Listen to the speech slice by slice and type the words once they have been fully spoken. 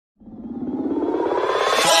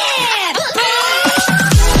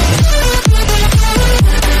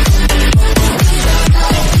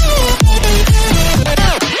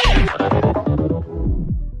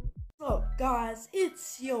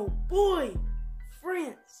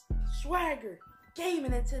France, Swagger,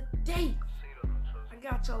 Gaming, and today I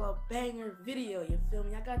got y'all a banger video, you feel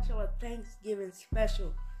me? I got y'all a Thanksgiving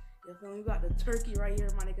special, you feel me? We got the turkey right here,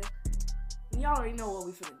 my nigga. And y'all already know what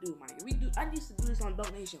we finna do, my nigga. I used to do this on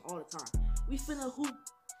Dope Nation all the time. We finna hoop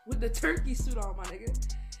with the turkey suit on, my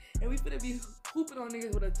nigga. And we finna be hooping on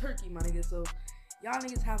niggas with a turkey, my nigga. So y'all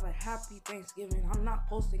niggas have a happy Thanksgiving. I'm not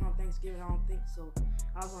posting on Thanksgiving, I don't think so.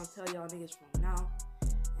 I was gonna tell y'all niggas from now.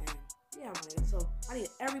 And yeah, my nigga. So I need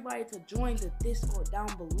everybody to join the Discord down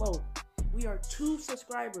below. We are 2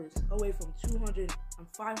 subscribers away from 200 and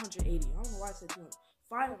 580. I don't know why I said 200.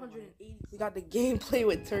 580. We got the gameplay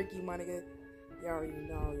with turkey, my nigga. Y'all already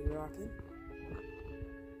know how we rocking.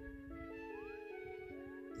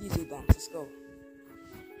 Easy bumps, let's go.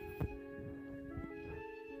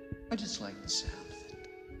 I just like the sound of it.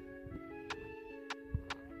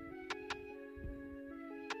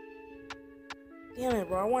 Damn it,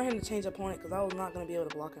 bro. I want him to change opponent because I was not going to be able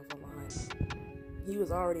to block him from behind. He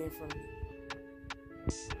was already in front of me.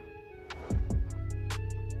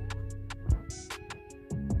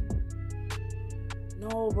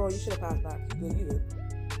 No, bro. You should have passed back. You good, you good.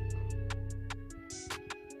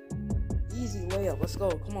 Easy layup. Let's go.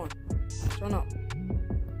 Come on. Turn up.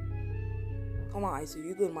 Come on, Icy.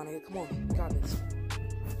 You good, my nigga. Come on. You got this.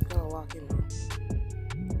 You gotta lock in, bro.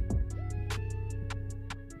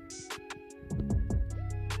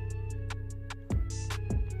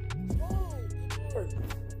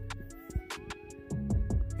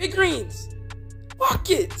 Big greens!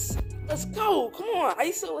 Buckets! Let's go! Come on,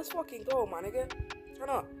 ISO, let's fucking go, my nigga. Turn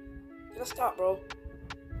up. Get a stop, bro.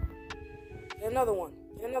 Get another one.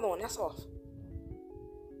 Get another one. That's off.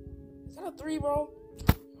 Is that a 3, bro?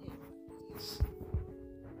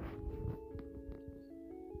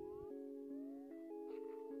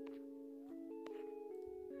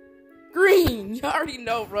 Green! You already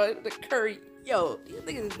know, bro. The curry. Yo, these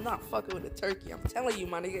niggas is not fucking with the turkey. I'm telling you,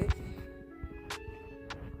 my nigga.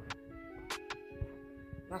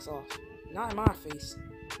 That's off. Not in my face.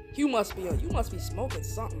 You must be smoking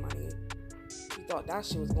something, my nigga. You thought that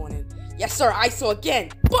shit was going in. Yes, sir. ISO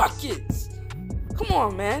again. Buckets. Come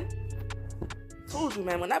on, man. Told you,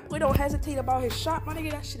 man. When that boy don't hesitate about his shot, my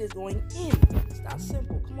nigga, that shit is going in. It's that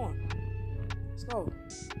simple. Come on. Let's go.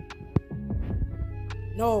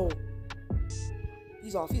 No.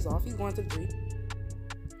 He's off. He's off. He's going to the 3.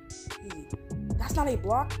 Easy. That's not a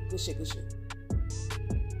block. Good shit. Good shit.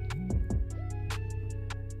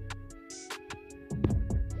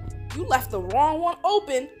 You left the wrong one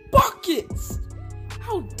open. Buckets!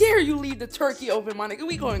 How dare you leave the turkey open, my nigga?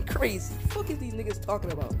 We going crazy. What is these niggas talking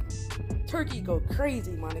about? Turkey go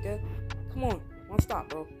crazy, my nigga. Come on. One stop,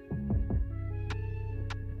 bro.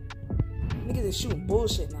 Niggas is shooting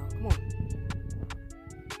bullshit now. Come on.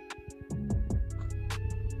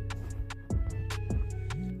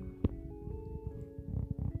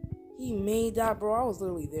 He made that, bro. I was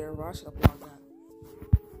literally there, bro. I should have blocked that.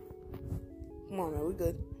 Come on, man. We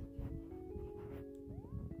good.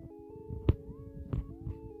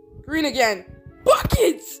 Green again.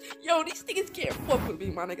 Buckets! Yo, these niggas can't fuck with me,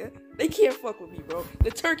 my nigga. They can't fuck with me, bro.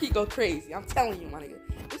 The turkey go crazy. I'm telling you, my nigga.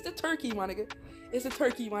 It's the turkey, my nigga. It's the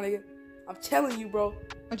turkey, my nigga. I'm telling you, bro.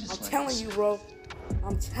 I'm telling you, bro.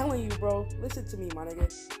 I'm telling you, bro. Listen to me, my nigga.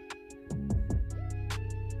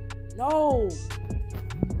 No.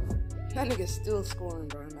 That nigga's still scoring,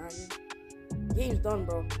 bro. Imagine. Game's done,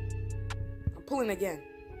 bro. I'm pulling again.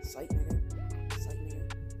 Sight, nigga. Sight, nigga.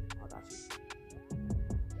 I got you.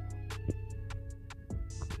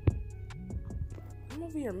 I'm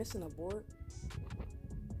over here missing a board.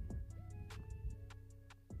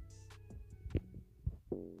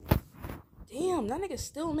 Damn, that nigga's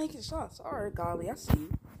still making shots. Alright, Golly, I see you.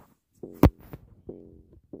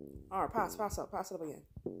 Alright, pass up. Pass it up again.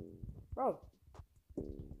 Bro.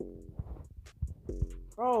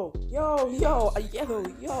 Bro, yo, you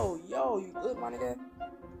good, my nigga?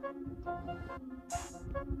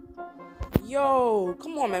 Yo,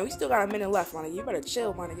 come on, man, we still got a minute left, my nigga. You better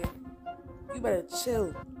chill, my nigga. You better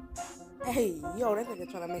chill. Hey, yo, that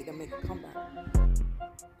nigga trying to make a comeback.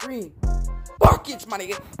 Green. Buckets, my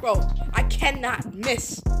nigga. Bro, I cannot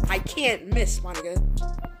miss. I can't miss, my nigga.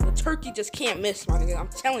 The turkey just can't miss, my nigga. I'm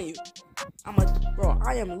telling you.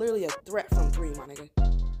 I am literally a threat from 3, my nigga.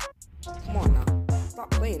 Come on now. Stop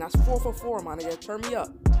playing. That's 4 for 4, my nigga. Turn me up.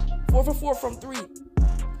 4 for 4 from 3.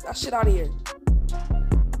 That shit out of here. Oh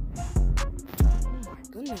my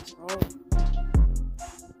goodness, bro. Out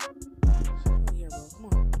here, bro. Come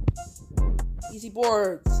on. Easy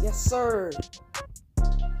boards. Yes, sir.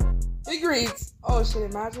 Big reads. Oh shit,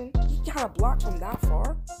 imagine. He got a block from that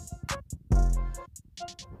far.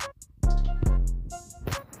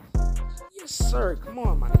 You're Yes, sir. Come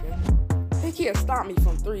on, my nigga. He can't stop me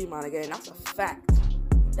from 3, my nigga. And that's a fact.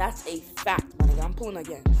 That's a fact, my nigga. I'm pulling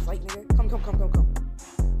again. Fight, nigga. Come.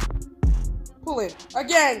 Pulling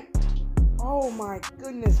again. Oh my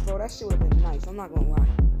goodness, bro. That shit would have been nice. I'm not gonna lie.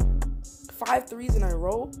 5 threes in a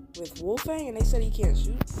row with Wolfang, and they said he can't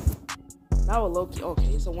shoot. That was low key. Okay,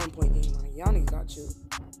 it's a 1-point game, man. Y'all niggas got you.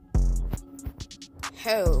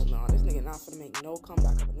 Hell no, this nigga not finna make no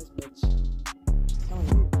comeback up in this bitch. I'm telling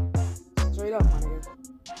you. Straight up, my nigga.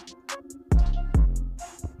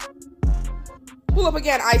 Pull up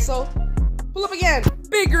again, ISO. Pull up again.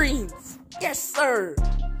 Big greens. Yes, sir.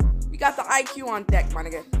 We got the IQ on deck, my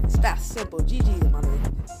nigga. It's that simple. GG, my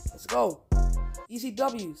nigga. Let's go. Easy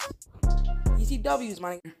W's. Easy W's,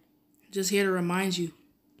 my nigga. Just here to remind you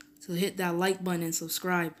to hit that like button and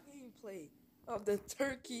subscribe. Gameplay of the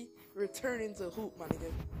turkey returning to hoop, my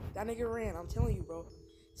nigga. That nigga ran, I'm telling you, bro.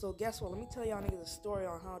 So guess what? Let me tell y'all niggas a story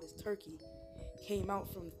on how this turkey came out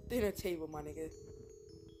from the dinner table, my nigga.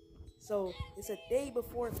 So it's a day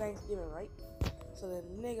before Thanksgiving, right? So the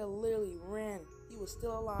nigga literally ran. He was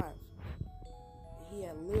still alive. And he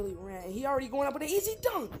had literally ran. And he already going up with an easy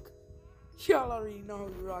dunk. Y'all already know who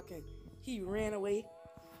rocking. He ran away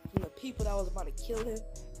from the people that was about to kill him.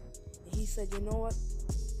 And he said, you know what?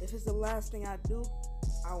 If it's the last thing I do,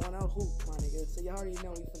 I want to hoop, my nigga. So y'all already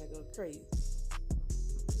know we finna go crazy.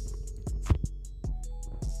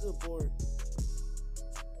 Good board.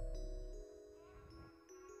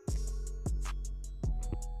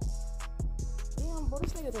 Damn, bro,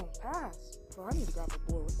 this nigga don't pass. Bro, I need to grab the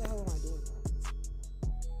board. What the hell am I doing?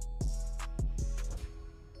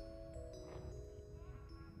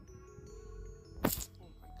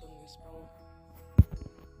 Bro.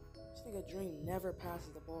 This nigga Dream never passes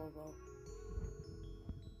the ball, bro.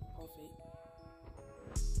 Ball fake.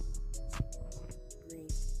 Green.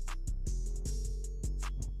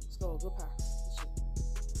 Let's go. Good pass.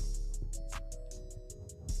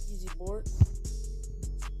 Easy board.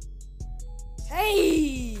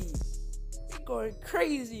 Hey! You're going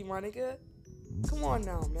crazy, my nigga. Come on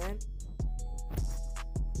now, man.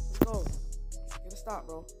 Let's go. Get a stop,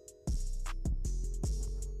 bro.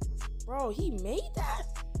 Bro, he made that?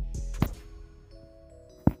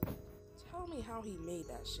 Tell me how he made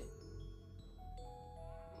that shit.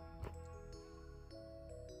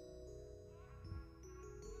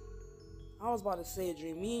 I was about to say,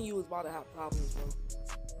 Dream, me and you was about to have problems, bro.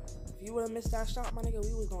 If you would have missed that shot, my nigga,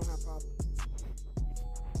 we was gonna have problems.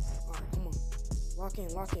 Alright, come on. Lock in.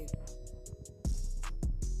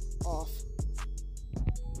 Off.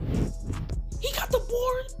 He got the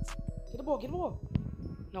board! Get the ball.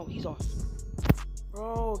 No, he's off.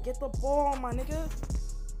 Bro, get the ball, my nigga.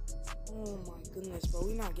 Oh my goodness, bro.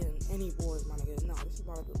 We not getting any boards, my nigga. No, this is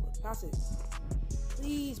about a good look. Pass it.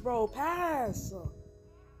 Please, bro, pass.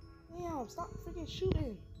 Damn, stop freaking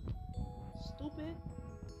shooting. Stupid.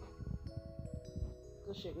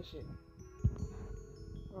 Good shit.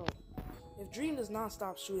 Bro, if Dream does not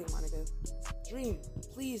stop shooting, my nigga. Dream,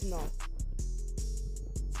 please no.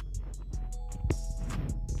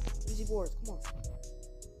 Easy boards, come on.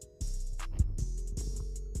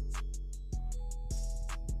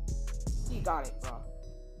 He got it, bro.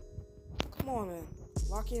 Come on, man.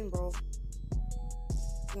 Lock in, bro.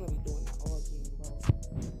 We're gonna be doing that all game, bro.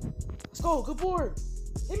 Let's go. Good board.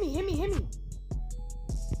 Hit me.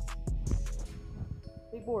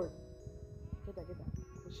 Big board. Get that. Good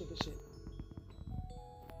shit.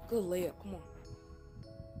 Good layup. Come on.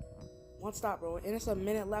 One stop, bro. And it's a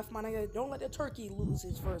minute left, my nigga. Don't let the turkey lose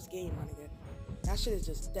his first game, my nigga. That shit is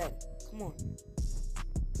just dead. Come on.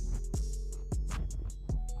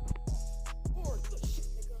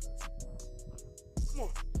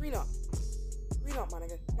 Green up, my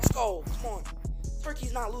nigga. Let's go. Come on.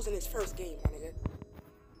 Turkey's not losing his first game, my nigga.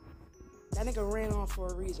 That nigga ran off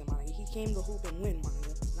for a reason, my nigga. He came to hoop and win, my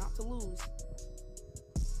nigga. Not to lose.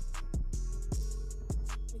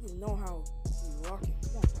 Niggas know how he rocking.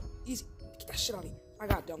 Come on. Easy. Get that shit out of here. I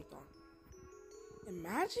got dunked on.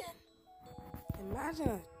 Imagine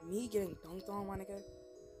me getting dunked on, my nigga.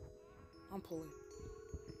 I'm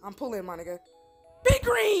pulling, my nigga. Big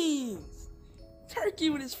greens! Turkey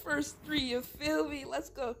with his first 3, you feel me? Let's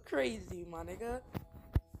go crazy, my nigga.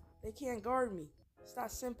 They can't guard me. It's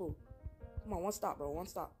that simple. Come on, one stop, bro. One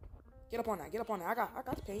stop. Get up on that. I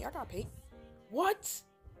got the paint. I got paint. What?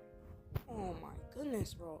 Oh my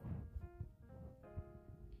goodness, bro.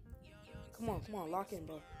 Come on. Lock in,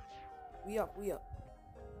 bro. We up.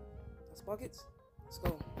 That's buckets. Let's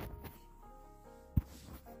go.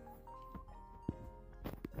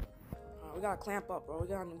 Alright, we gotta clamp up, bro. We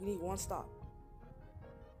need one stop.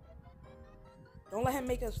 Don't let him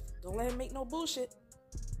make no bullshit.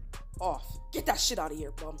 off. Get that shit out of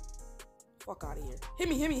here, bum. Fuck out of here. Hit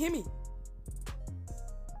me, hit me, hit me.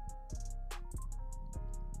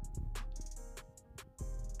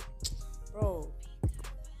 Bro.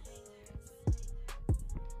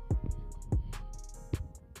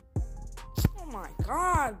 Oh my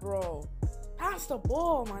god, bro. Pass the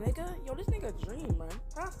ball, my nigga. Yo, this nigga dream, man.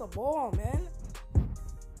 Pass the ball, man.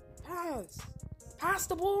 Pass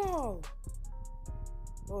the ball.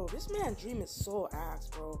 Bro, this man dream is so ass,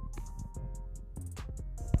 bro.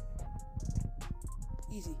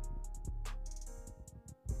 Easy.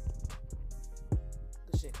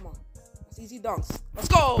 Good shit, come on. That's easy dunks. Let's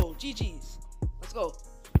go, GG's. Let's go.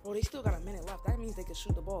 Bro, they still got a minute left. That means they can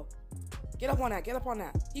shoot the ball. Get up on that, get up on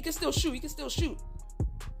that. He can still shoot, he can still shoot.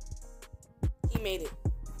 He made it.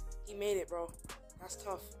 He made it, bro. That's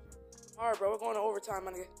tough. Alright, bro, we're going to overtime,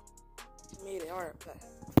 my nigga. He made it, alright,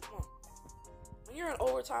 come on. When you're in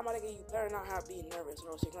overtime, my nigga, you better not be nervous,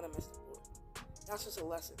 or else you're gonna miss the point. That's just a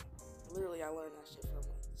lesson. Literally, I learned that shit from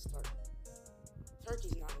the start.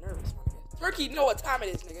 Turkey's not nervous, my nigga. Turkey know what time it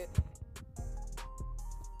is, nigga.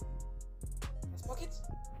 That's buckets.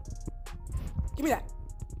 Give me that.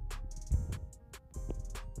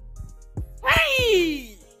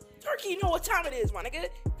 Hey! Turkey know what time it is, my nigga.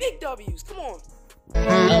 Big W's, come on.